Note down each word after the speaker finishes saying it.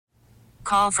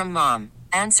Call from mom.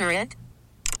 Answer it.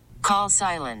 Call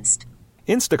silenced.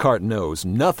 Instacart knows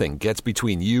nothing gets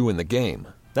between you and the game.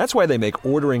 That's why they make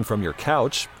ordering from your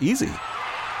couch easy.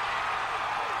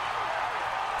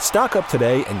 Stock up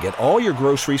today and get all your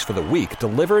groceries for the week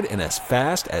delivered in as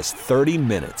fast as 30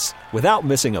 minutes without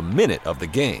missing a minute of the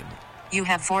game. You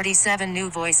have 47 new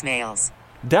voicemails.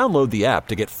 Download the app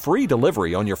to get free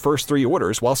delivery on your first 3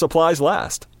 orders while supplies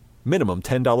last. Minimum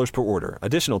 $10 per order.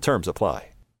 Additional terms apply.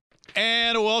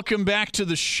 And welcome back to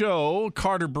the show.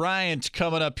 Carter Bryant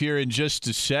coming up here in just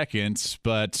a second.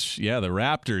 But, yeah, the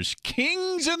Raptors,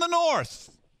 kings in the north,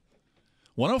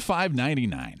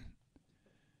 105-99.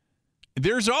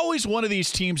 There's always one of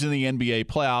these teams in the NBA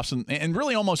playoffs, and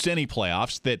really almost any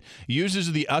playoffs, that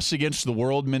uses the us against the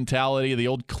world mentality, the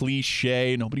old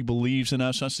cliche, nobody believes in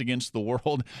us against the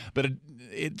world, but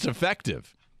it's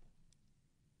effective.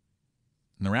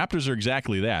 And the Raptors are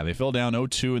exactly that. They fell down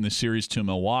 0-2 in the series to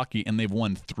Milwaukee, and they've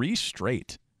won 3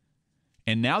 straight.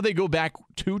 And now they go back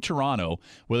to Toronto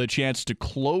with a chance to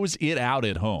close it out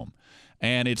at home.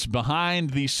 And it's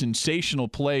behind the sensational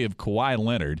play of Kawhi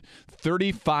Leonard,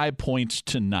 35 points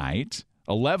tonight,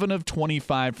 11 of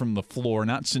 25 from the floor.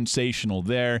 Not sensational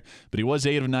there, but he was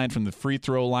 8 of 9 from the free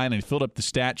throw line, and he filled up the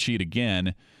stat sheet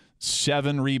again.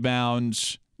 7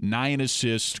 rebounds, 9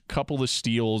 assists, couple of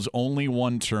steals, only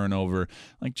 1 turnover.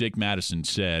 Like Jake Madison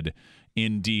said,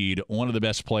 indeed, one of the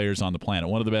best players on the planet,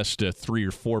 one of the best 3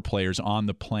 or 4 players on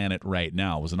the planet right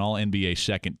now. Was an all-NBA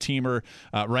second-teamer.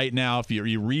 Right now, if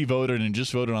you re-voted and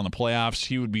just voted on the playoffs,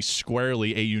 he would be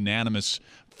squarely a unanimous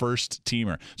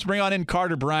first-teamer. Let's bring on in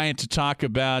Carter Bryant to talk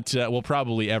about,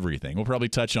 probably everything. We'll probably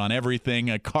touch on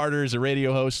everything. Carter is a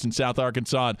radio host in South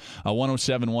Arkansas at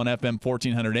 107.1 FM,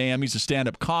 1400 AM. He's a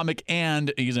stand-up comic,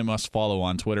 and he's a must-follow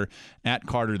on Twitter, at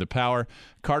Carter the Power.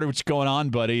 Carter, what's going on,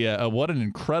 buddy? What an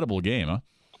incredible game, huh?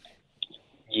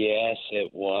 Yes,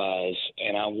 it was,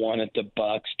 and I wanted the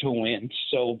Bucks to win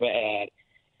so bad.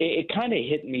 It kind of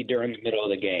hit me during the middle of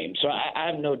the game, so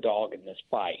I have no dog in this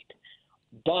fight.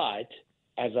 But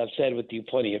as I've said with you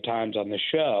plenty of times on the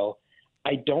show,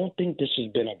 I don't think this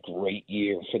has been a great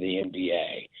year for the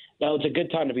NBA. Now, it's a good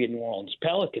time to be a New Orleans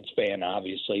Pelicans fan,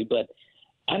 obviously, but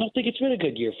I don't think it's been a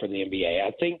good year for the NBA.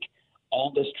 I think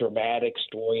all this dramatic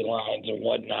storylines and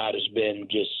whatnot has been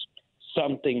just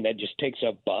something that just takes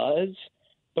a buzz.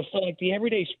 But for like the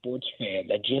everyday sports fan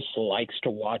that just likes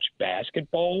to watch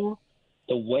basketball,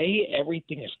 the way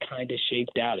everything is kind of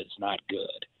shaped out is not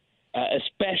good.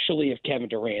 Especially if Kevin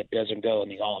Durant doesn't go in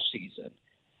the offseason.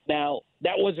 Now,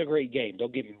 that was a great game,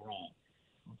 don't get me wrong.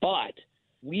 But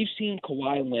we've seen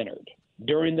Kawhi Leonard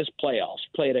during this playoffs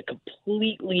play at a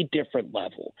completely different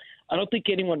level. I don't think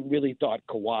anyone really thought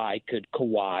Kawhi could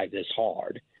Kawhi this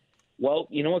hard. Well,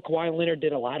 you know what Kawhi Leonard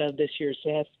did a lot of this year,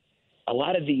 Seth? A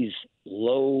lot of these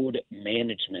load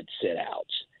management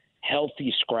sit-outs,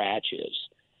 healthy scratches.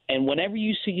 And whenever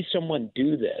you see someone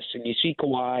do this and you see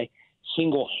Kawhi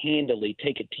single-handedly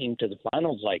take a team to the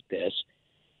finals like this,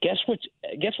 guess what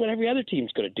every other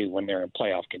team's going to do when they're in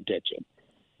playoff contention?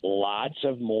 Lots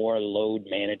of more load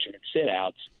management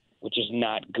sit-outs, which is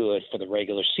not good for the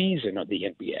regular season of the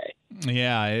NBA.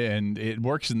 Yeah, and it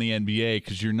works in the NBA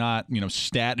because you're not,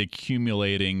 stat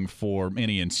accumulating for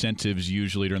any incentives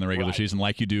usually during the regular season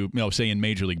like you do, say in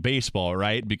Major League Baseball,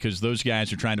 right? Because those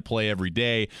guys are trying to play every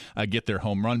day, get their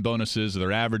home run bonuses,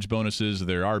 their average bonuses,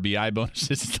 their RBI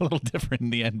bonuses. It's a little different in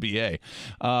the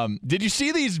NBA. Did you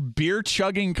see these beer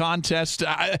chugging contests?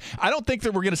 I don't think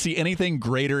that we're going to see anything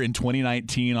greater in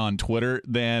 2019 on Twitter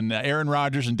than Aaron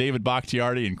Rodgers and David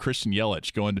Bakhtiari and Christian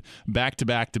Yelich going back to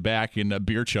back to back in a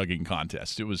beer chugging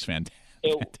contest. It was fantastic.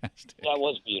 That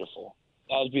was beautiful.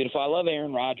 I love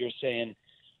Aaron Rodgers saying,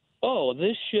 "Oh,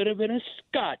 this should have been a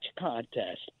Scotch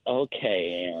contest."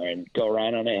 Okay, Aaron, go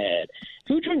right on ahead.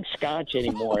 Who drinks Scotch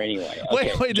anymore anyway?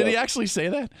 Okay, wait, did he actually say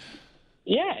that?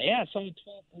 Yeah. So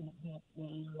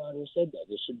Aaron Rodgers said that.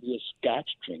 This should be a Scotch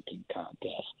drinking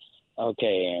contest.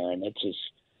 Okay, Aaron, that's as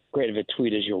great of a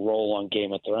tweet as your role on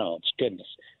Game of Thrones. Goodness.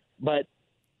 But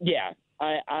yeah,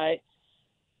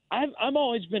 I've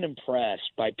always been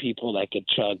impressed by people that could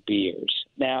chug beers.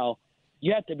 Now,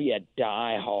 you have to be a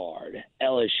diehard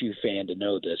LSU fan to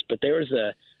know this, but there was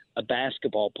a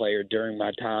basketball player during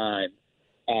my time.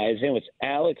 His name was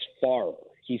Alex Farrer.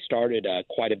 He started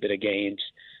quite a bit of games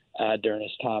during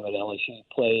his time at LSU. He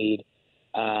played,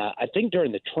 I think,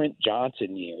 during the Trent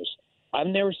Johnson years. I've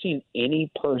never seen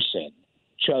any person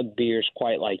chug beers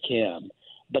quite like him.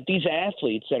 But these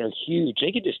athletes that are huge,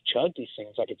 they can just chug these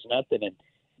things like it's nothing. And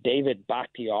David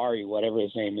Bakhtiari, whatever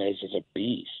his name is a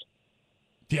beast.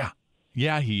 Yeah.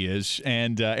 Yeah, he is.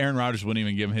 And Aaron Rodgers wouldn't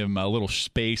even give him a little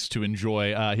space to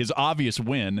enjoy his obvious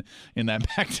win in that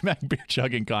back-to-back beer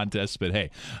chugging contest. But hey,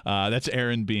 that's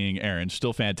Aaron being Aaron.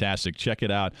 Still fantastic. Check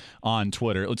it out on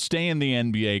Twitter. Let's stay in the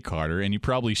NBA, Carter. And you've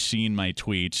probably seen my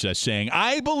tweets saying,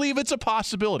 I believe it's a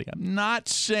possibility. I'm not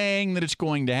saying that it's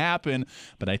going to happen,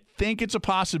 but I think it's a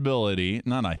possibility.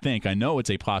 Not I think. I know it's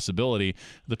a possibility.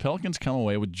 The Pelicans come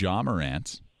away with Ja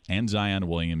Morant and Zion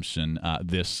Williamson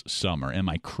this summer. Am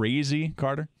I crazy,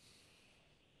 Carter?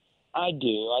 I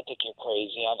do. I think you're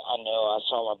crazy. I know. I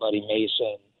saw my buddy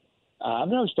Mason. I've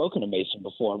never spoken to Mason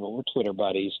before, but we're Twitter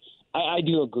buddies. I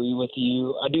do agree with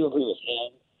you. I do agree with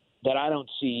him that I don't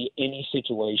see any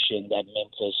situation that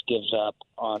Memphis gives up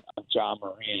on Ja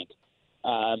Morant.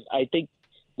 I think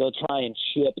they'll try and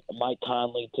ship Mike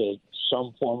Conley to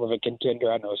some form of a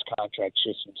contender. I know his contract's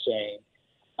just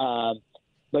insane.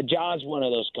 But Ja's one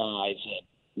of those guys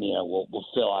that, will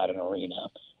fill out an arena.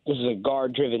 This is a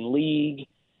guard-driven league.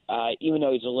 Even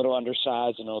though he's a little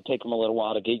undersized and it'll take him a little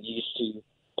while to get used to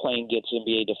playing against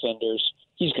NBA defenders,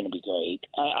 he's going to be great.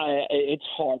 It's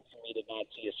hard for me to not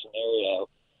see a scenario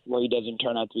where he doesn't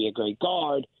turn out to be a great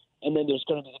guard, and then there's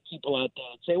going to be the people out there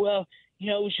that say, well, it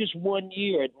was just 1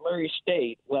 year at Murray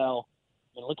State. Well,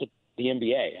 look at the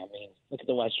NBA. Look at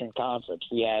the Western Conference.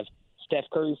 We have Steph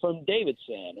Curry from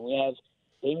Davidson. We have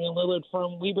Damian Lillard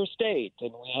from Weber State,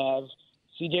 and we have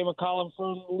C.J. McCollum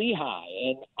from Lehigh.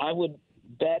 And I would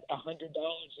bet $100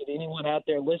 that anyone out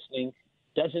there listening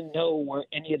doesn't know where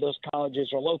any of those colleges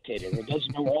are located or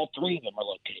doesn't know where all three of them are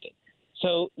located.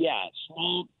 So, yeah,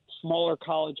 smaller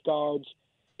college guards,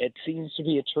 it seems to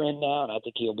be a trend now, and I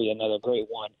think he'll be another great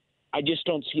one. I just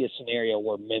don't see a scenario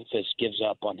where Memphis gives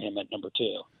up on him at number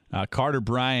 2. Carter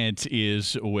Bryant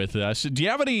is with us. Do you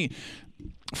have any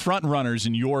front runners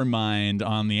in your mind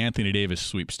on the Anthony Davis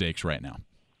sweepstakes right now?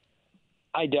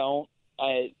 I don't.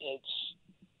 It's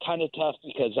kind of tough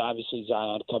because obviously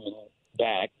Zion coming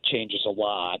back changes a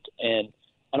lot, and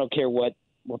I don't care what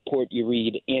report you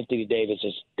read, Anthony Davis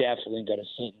is definitely going to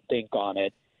sit and think on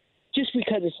it, just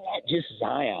because it's not just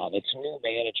Zion, it's new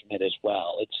management as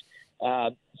well.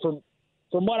 It's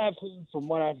from what I've heard, from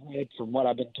what I've read, from what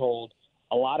I've been told,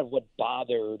 a lot of what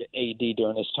bothered AD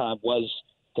during this time was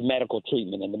the medical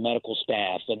treatment and the medical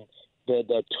staff and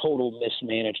the total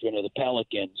mismanagement of the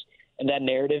Pelicans. And that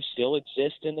narrative still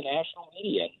exists in the national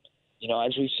media.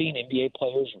 As we've seen NBA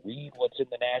players read what's in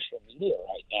the national media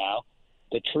right now,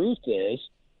 the truth is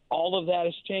all of that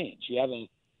has changed. You have a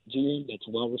GM that's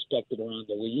well-respected around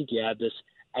the league. You have this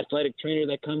athletic trainer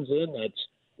that comes in that's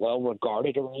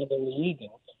well-regarded around the league.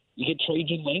 And you get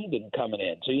Trajan Langdon coming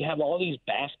in. So you have all these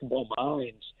basketball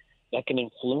minds that can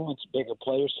influence bigger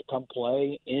players to come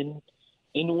play in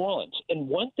New Orleans. And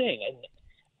one thing, and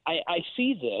I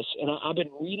see this, and I've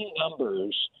been reading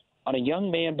numbers on a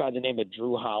young man by the name of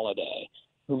Drew Holiday,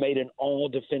 who made an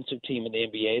all-defensive team in the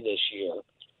NBA this year.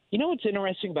 You know what's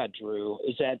interesting about Drew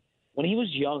is that when he was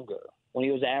younger, when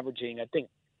he was averaging, I think,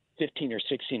 15 or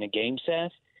 16 a game,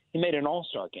 Seth, he made an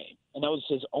all-star game. And that was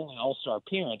his only all-star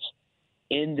appearance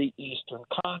in the Eastern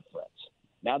Conference.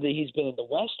 Now that he's been in the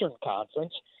Western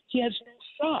Conference, he has no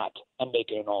shot at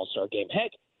making an all-star game.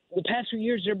 Heck, in the past few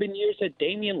years, there have been years that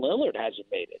Damian Lillard hasn't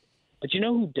made it. But you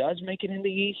know who does make it in the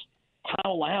East?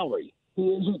 Kyle Lowry,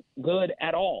 who isn't good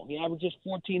at all. He averages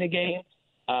 14 a game.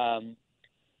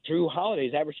 Drew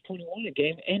Holiday's averaged 21 a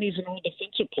game, and he's an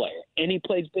all-defensive player, and he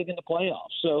plays big in the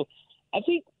playoffs. So I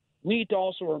think we need to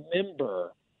also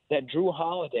remember that Drew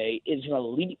Holiday is an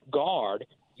elite guard.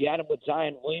 You add him with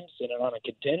Zion Williamson and on a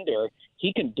contender,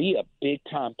 he can be a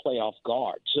big-time playoff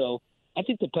guard. So I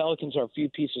think the Pelicans are a few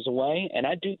pieces away, and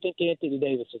I do think Anthony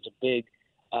Davis is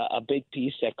a big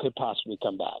piece that could possibly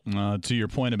come back. To your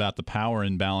point about the power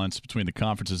imbalance between the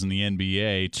conferences in the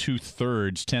NBA,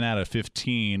 2/3, 10 out of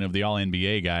 15 of the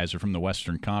All-NBA guys are from the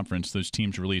Western Conference. Those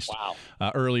teams released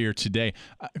earlier today.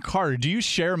 Carter, do you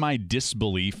share my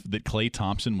disbelief that Klay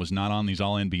Thompson was not on these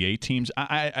All-NBA teams?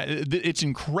 It's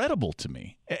incredible to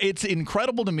me. It's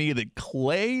incredible to me that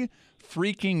Klay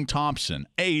freaking Thompson,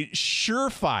 a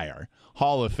surefire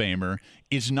Hall of Famer,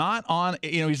 is not on.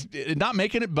 He's not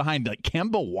making it behind like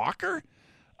Kemba Walker.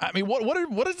 I mean, what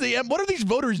are these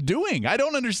voters doing? I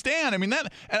don't understand. I mean,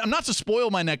 that I'm not to spoil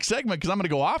my next segment because I'm going to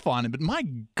go off on it, but my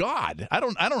God, I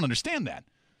don't understand that.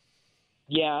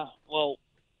 Yeah, well,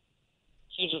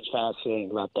 here's what's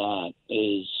fascinating about that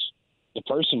is the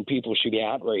person people should be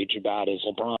outraged about is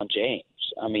LeBron James.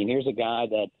 I mean, here's a guy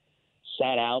that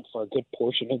sat out for a good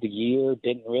portion of the year,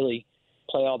 didn't really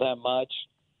play all that much,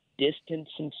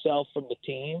 distanced himself from the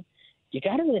team. You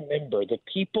got to remember the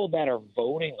people that are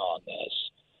voting on this,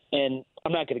 and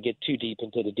I'm not going to get too deep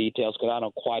into the details because I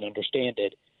don't quite understand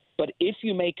it, But if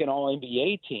you make an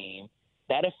All-NBA team,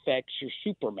 that affects your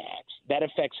supermax. That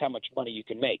affects how much money you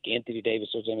can make. Anthony Davis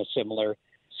was in a similar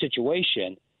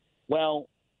situation. Well,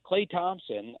 Klay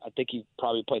Thompson, I think he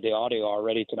probably played the audio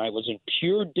already tonight, was in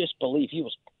pure disbelief. He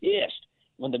was pissed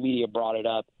when the media brought it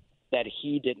up that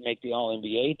he didn't make the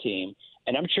All-NBA team.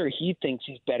 And I'm sure he thinks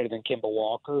he's better than Kemba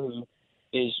Walker, who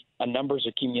is a numbers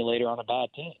accumulator on a bad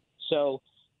team. So,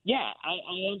 yeah,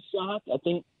 I am shocked. I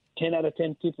think 10 out of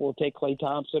 10 people will take Klay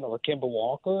Thompson or Kemba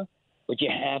Walker. But you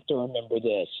have to remember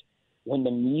this. When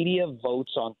the media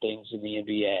votes on things in the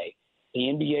NBA, the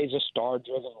NBA is a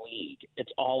star-driven league.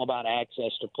 It's all about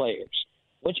access to players.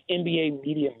 Which NBA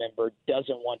media member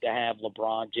doesn't want to have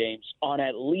LeBron James on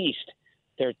at least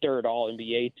their third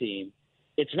All-NBA team?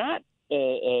 It's not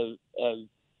an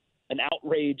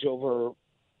outrage over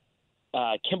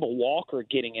Kemba Walker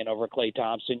getting in over Klay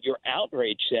Thompson. Your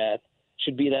outrage, Seth,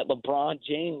 should be that LeBron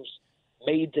James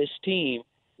made this team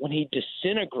when he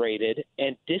disintegrated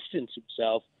and distanced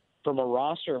himself from a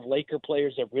roster of Laker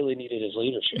players that really needed his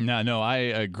leadership. No, I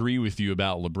agree with you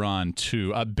about LeBron,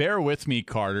 too. Bear with me,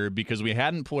 Carter, because we're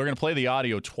going to play the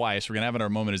audio twice. We're going to have it our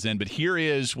moment is in. But here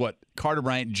is what Carter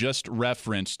Bryant just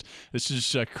referenced. This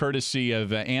is courtesy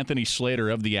of Anthony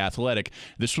Slater of The Athletic.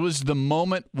 This was the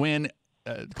moment when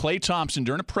Klay Thompson,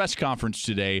 during a press conference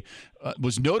today,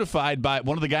 was notified by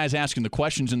one of the guys asking the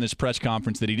questions in this press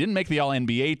conference that he didn't make the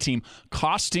All-NBA team,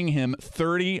 costing him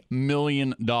 $30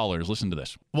 million. Listen to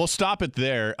this. We'll stop it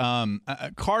there.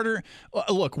 Carter,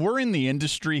 look, we're in the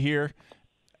industry here,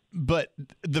 but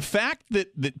the fact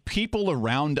that people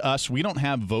around us, we don't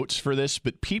have votes for this,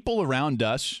 but people around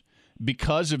us,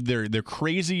 because of their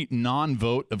crazy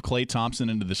non-vote of Klay Thompson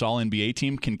into this All-NBA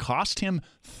team, can cost him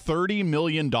 $30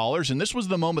 million. And this was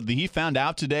the moment that he found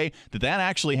out today that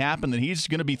actually happened, that he's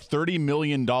going to be $30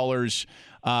 million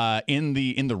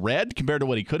in the red compared to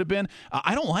what he could have been.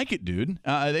 I don't like it, dude.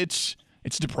 It's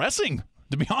depressing,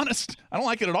 to be honest. I don't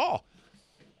like it at all.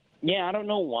 Yeah, I don't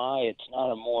know why it's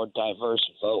not a more diverse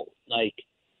vote. Like,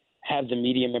 have the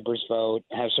media members vote,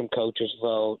 have some coaches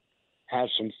vote, have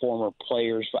some former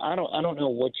players. But I don't know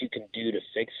what you can do to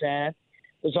fix that.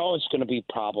 There's always going to be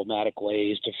problematic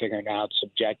ways to figuring out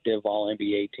subjective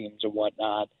All-NBA teams and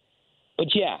whatnot.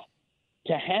 But, yeah,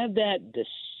 to have that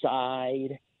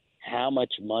decide how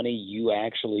much money you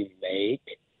actually make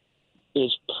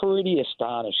is pretty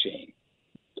astonishing.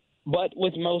 But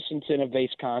with most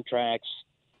incentive-based contracts,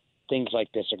 things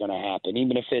like this are going to happen,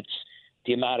 even if it's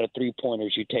the amount of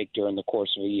three-pointers you take during the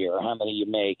course of a year or how many you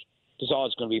make. There's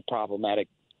always going to be problematic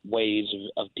ways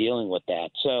of dealing with that.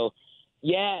 So,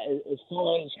 yeah, as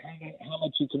far as how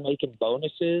much you can make in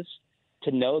bonuses,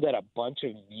 to know that a bunch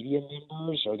of media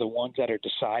members are the ones that are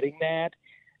deciding that.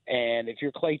 And if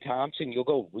you're Klay Thompson, you'll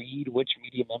go read which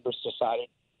media members decided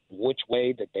which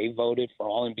way that they voted for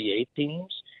All-NBA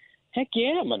teams. Heck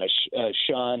yeah, I'm going to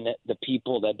shun the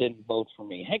people that didn't vote for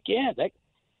me. Heck yeah, that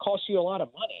costs you a lot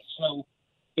of money. So,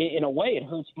 in a way, it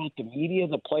hurts both the media,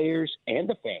 the players, and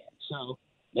the fans. So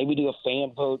maybe do a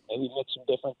fan vote, maybe mix some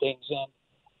different things in.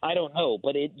 I don't know,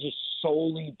 but it just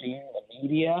solely being the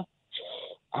media,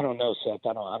 I don't know, Seth.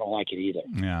 I don't like it either.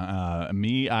 Yeah,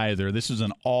 me either. This is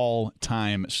an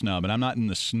all-time snub, and I'm not in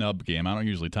the snub game. I don't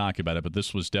usually talk about it, but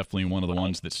this was definitely one of the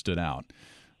ones that stood out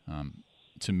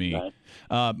to me. Right.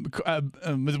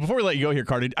 Before we let you go here,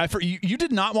 Carter, you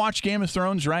did not watch Game of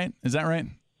Thrones, right? Is that right?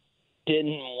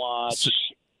 Didn't watch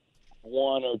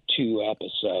one or two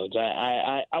episodes.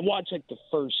 I watched like the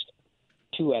first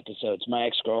two episodes. My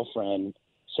ex-girlfriend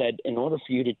said, in order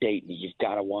for you to date me, you've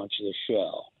got to watch this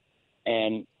show.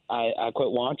 And I quit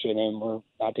watching, and we're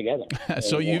not together.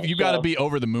 So you've got to be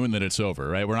over the moon that it's over,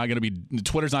 right? We're not going to be –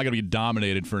 Twitter's not going to be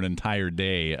dominated for an entire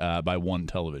day by one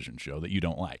television show that you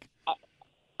don't like.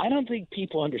 I don't think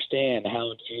people understand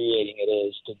how infuriating it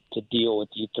is to deal with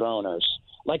dethroners.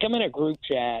 Like, I'm in a group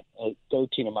chat,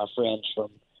 13 of my friends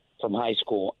from high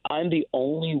school. I'm the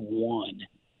only one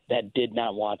that did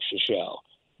not watch the show.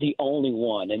 The only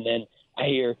one. And then I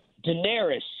hear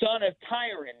Daenerys, son of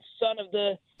Tyrion, son of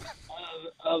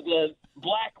the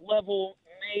black level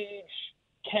mage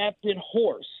Captain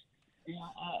Horse.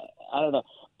 I don't know.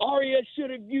 Arya should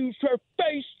have used her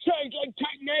face change like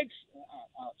techniques.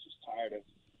 I was just tired of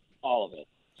all of it.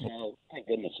 So, thank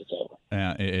goodness it's over.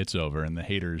 Yeah, it's over, and the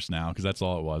haters now, because that's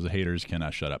all it was. The haters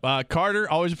cannot shut up. Carter,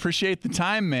 always appreciate the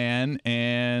time, man,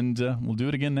 and we'll do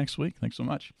it again next week. Thanks so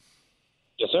much.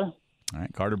 Yes, sir. All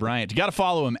right, Carter Bryant. You got to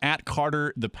follow him at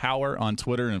Carter the Power on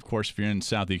Twitter, and of course, if you're in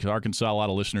Southeast Arkansas, a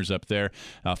lot of listeners up there.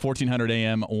 1400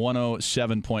 AM,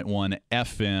 107.1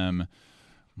 FM.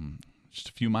 Just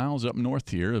a few miles up north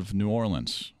here of New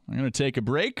Orleans. I'm going to take a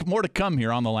break. More to come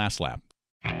here on The Last Lap.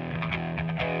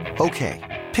 Okay,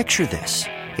 picture this.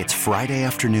 It's Friday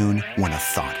afternoon when a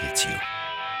thought hits you.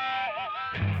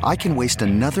 I can waste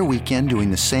another weekend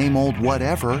doing the same old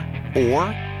whatever, or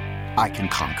I can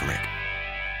conquer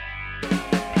it.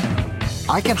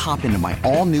 I can hop into my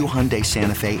all-new Hyundai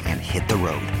Santa Fe and hit the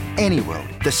road. Any road.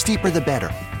 The steeper the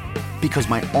better. Because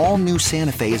my all-new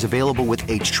Santa Fe is available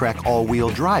with H-Track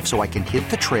all-wheel drive, so I can hit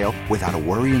the trail without a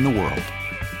worry in the world.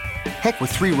 Heck,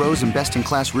 with 3 rows and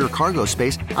best-in-class rear cargo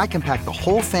space, I can pack the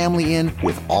whole family in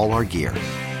with all our gear.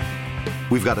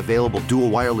 We've got available dual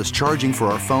wireless charging for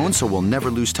our phones, so we'll never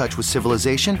lose touch with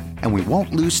civilization, and we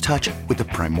won't lose touch with the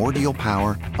primordial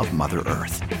power of Mother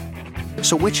Earth.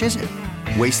 So which is it?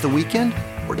 Waste the weekend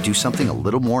or do something a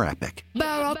little more epic?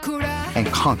 And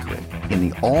conquer it in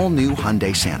the all-new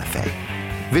Hyundai Santa Fe.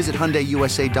 Visit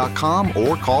HyundaiUSA.com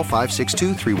or call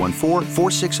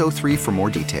 562-314-4603 for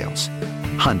more details.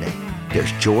 Hyundai,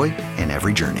 there's joy in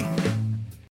every journey.